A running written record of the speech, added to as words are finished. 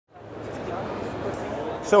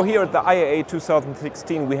So here at the IAA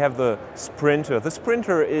 2016 we have the Sprinter. The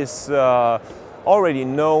Sprinter is already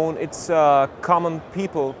known, it's a common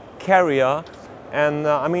people carrier, and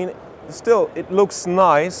I mean still it looks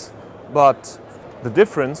nice, but the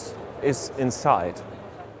difference is inside.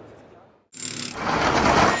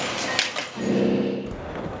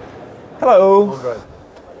 Hello.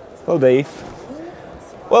 Hello Dave.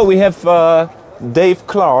 Well, we have Dave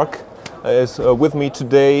Clark is with me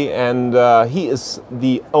today, and he is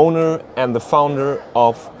the owner and the founder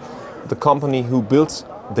of the company who builds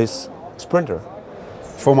this Sprinter.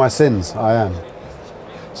 For my sins, I am.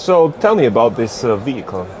 So tell me about this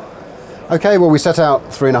vehicle. Okay, well, we set out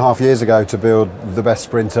 3.5 years ago to build the best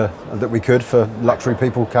Sprinter that we could for luxury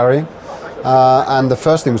people carrying. And the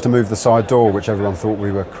first thing was to move the side door, which everyone thought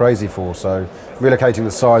we were crazy for. So relocating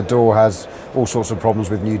the side door has all sorts of problems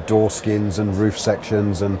with new door skins and roof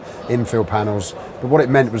sections and infill panels. But what it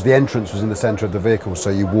meant was the entrance was in the centre of the vehicle, so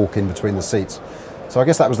you walk in between the seats. So I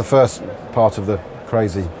guess that was the first part of the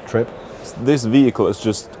crazy trip. This vehicle is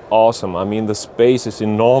just awesome. I mean, the space is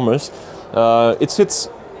enormous. It sits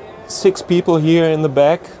 6 people here in the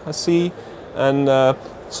back, I see. And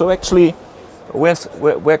so actually,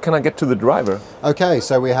 where can I get to the driver? Okay,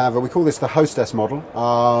 so we call this the hostess model,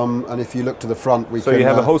 and if you look to the front, So you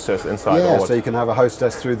have a hostess inside? Yeah, or what? so you can have a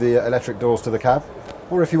hostess through the electric doors to the cab,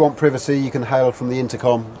 or if you want privacy, you can hail from the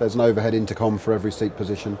intercom. There's an overhead intercom for every seat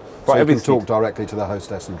position, so you can talk directly to the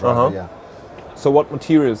hostess and driver. Yeah. So what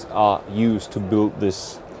materials are used to build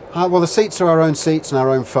this? Well, the seats are our own seats and our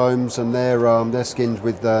own foams, and they're skinned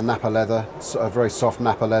with Napa leather, a very soft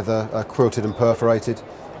Napa leather, quilted and perforated.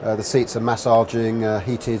 The seats are massaging,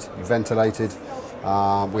 heated, ventilated.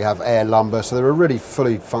 We have air lumbar, so they're a really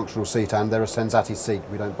fully functional seat, and they're a Senzati seat.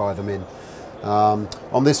 We don't buy them in.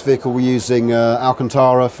 On this vehicle, we're using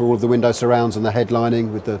Alcantara for all of the window surrounds and the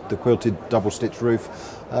headlining with the quilted double-stitched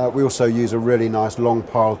roof. We also use a really nice long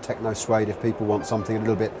pile techno suede if people want something a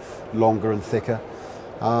little bit longer and thicker.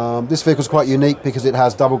 This vehicle is quite unique because it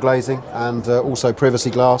has double glazing and also privacy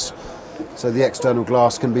glass. So the external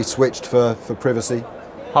glass can be switched for privacy.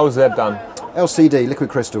 How is that done? LCD, liquid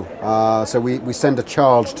crystal. So we send a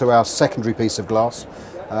charge to our secondary piece of glass,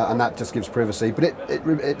 and that just gives privacy. But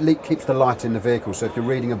it keeps the light in the vehicle. So if you're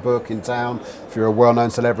reading a book in town, if you're a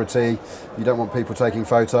well-known celebrity, you don't want people taking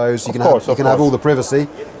photos, you can have all the privacy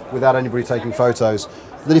without anybody taking photos.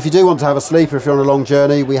 Then if you do want to have a sleeper, if you're on a long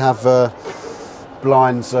journey, we have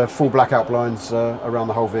blinds, full blackout blinds around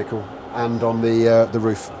the whole vehicle and on the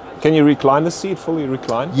roof. Can you recline the seat, fully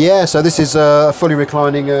recline? Yeah, so this is a fully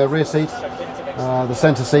reclining rear seat. The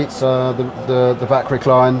centre seats, the back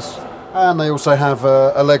reclines, and they also have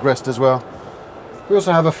a leg rest as well. We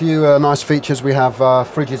also have a few nice features. We have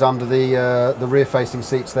fridges under the rear-facing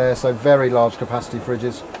seats there, so very large capacity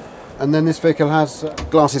fridges. And then this vehicle has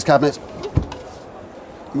glasses cabinet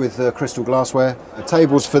with crystal glassware.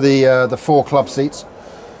 Tables for the 4 club seats.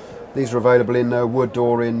 These are available in wood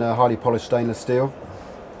or in highly polished stainless steel.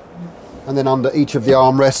 And then under each of the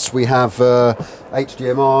armrests we have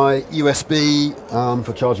HDMI, USB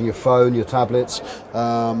for charging your phone, your tablets,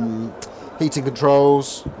 heating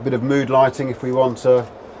controls, a bit of mood lighting if we want a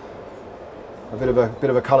bit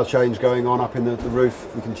of a colour change going on up in the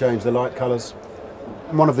roof. We can change the light colours.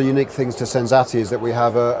 And one of the unique things to Senzati is that we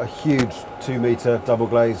have a huge 2-metre double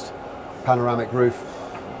glazed panoramic roof.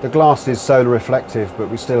 The glass is solar reflective,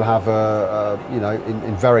 but we still have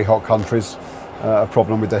in very hot countries a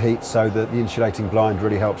problem with the heat, so that the insulating blind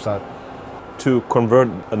really helps out. To convert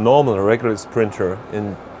a normal, regular Sprinter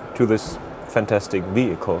into this fantastic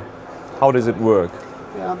vehicle, how does it work?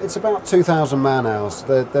 Yeah, it's about 2,000 man-hours.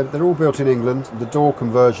 They're all built in England. The door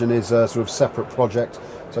conversion is a sort of separate project.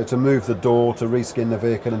 So to move the door, to reskin the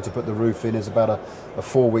vehicle and to put the roof in is about a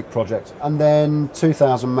 4-week project. And then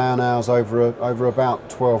 2,000 man-hours over about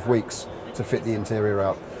 12 weeks to fit the interior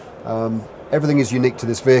out. Everything is unique to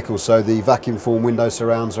this vehicle, so the vacuum form window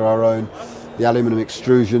surrounds are our own. The aluminium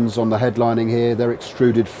extrusions on the headlining here, they're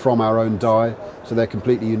extruded from our own die, so they're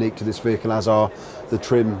completely unique to this vehicle, as are the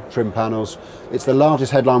trim panels. It's the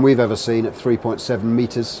largest headline we've ever seen at 3.7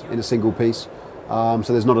 metres in a single piece. So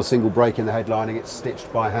there's not a single break in the headlining, it's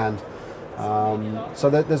stitched by hand. So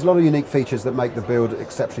there's a lot of unique features that make the build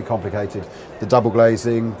exceptionally complicated. The double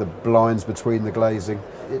glazing, the blinds between the glazing,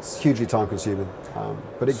 it's hugely time consuming.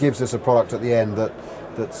 But it gives us a product at the end that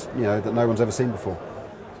no one's ever seen before.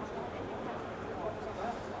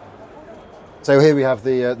 So here we have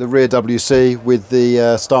the rear WC with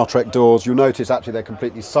the Star Trek doors. You'll notice actually they're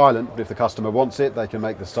completely silent, but if the customer wants it, they can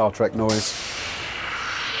make the Star Trek noise.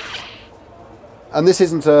 And this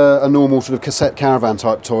isn't a normal sort of cassette caravan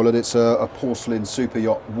type toilet, it's a porcelain super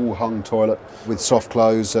yacht wall hung toilet with soft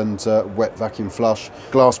close and wet vacuum flush,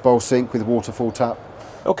 glass bowl sink with waterfall tap.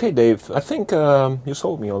 Okay, Dave, I think you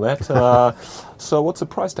sold me on that. So what's the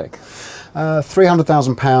price tag?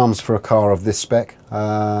 £300,000 for a car of this spec.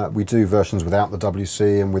 We do versions without the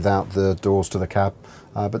WC and without the doors to the cab,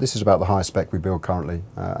 but this is about the highest spec we build currently,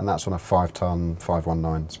 and that's on a 5-ton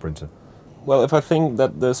 519 Sprinter. Well, if I think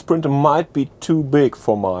that the Sprinter might be too big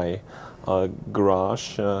for my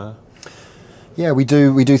garage. Yeah, we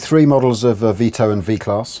do 3 models of Vito and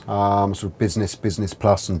V-Class, sort of business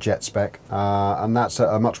plus and jet spec, and that's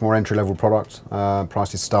a much more entry-level product.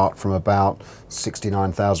 Prices start from about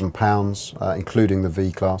 £69,000, including the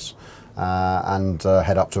V-Class, and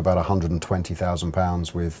head up to about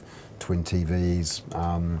 £120,000 with twin TVs,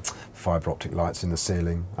 fibre optic lights in the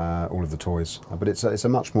ceiling, all of the toys. But it's a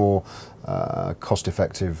much more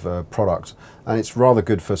cost-effective product, and it's rather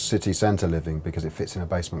good for city centre living because it fits in a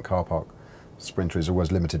basement car park. Sprinter is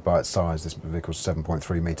always limited by its size. This vehicle's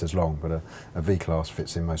 7.3 metres long, but a V-Class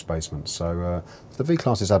fits in most basements. So the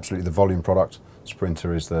V-Class is absolutely the volume product.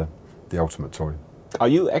 Sprinter is the ultimate toy. Are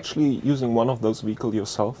you actually using one of those vehicles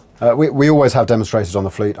yourself? We always have demonstrators on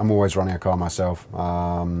the fleet. I'm always running a car myself.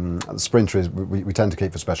 The Sprinter is we tend to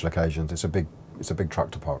keep for special occasions. It's a big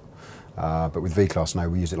truck to park. But with V-Class, no,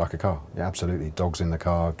 we use it like a car. Yeah, absolutely. Dogs in the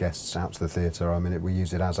car, guests out to the theatre. I mean, we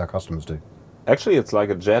use it as our customers do. Actually, it's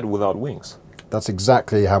like a jet without wings. That's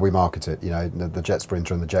exactly how we market it. You know, the Jet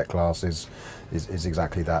Sprinter and the Jet Class is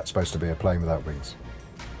exactly that. It's supposed to be a plane without wings.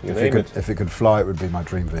 If it could fly, it would be my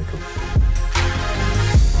dream vehicle.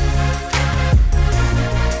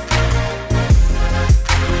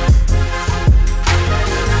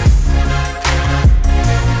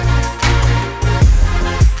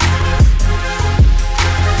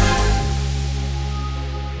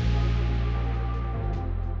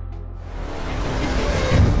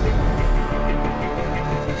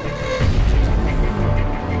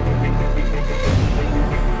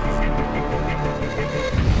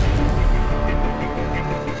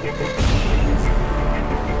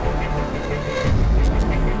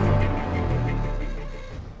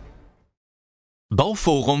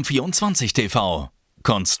 Bauforum24 TV.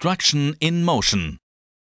 Construction in Motion.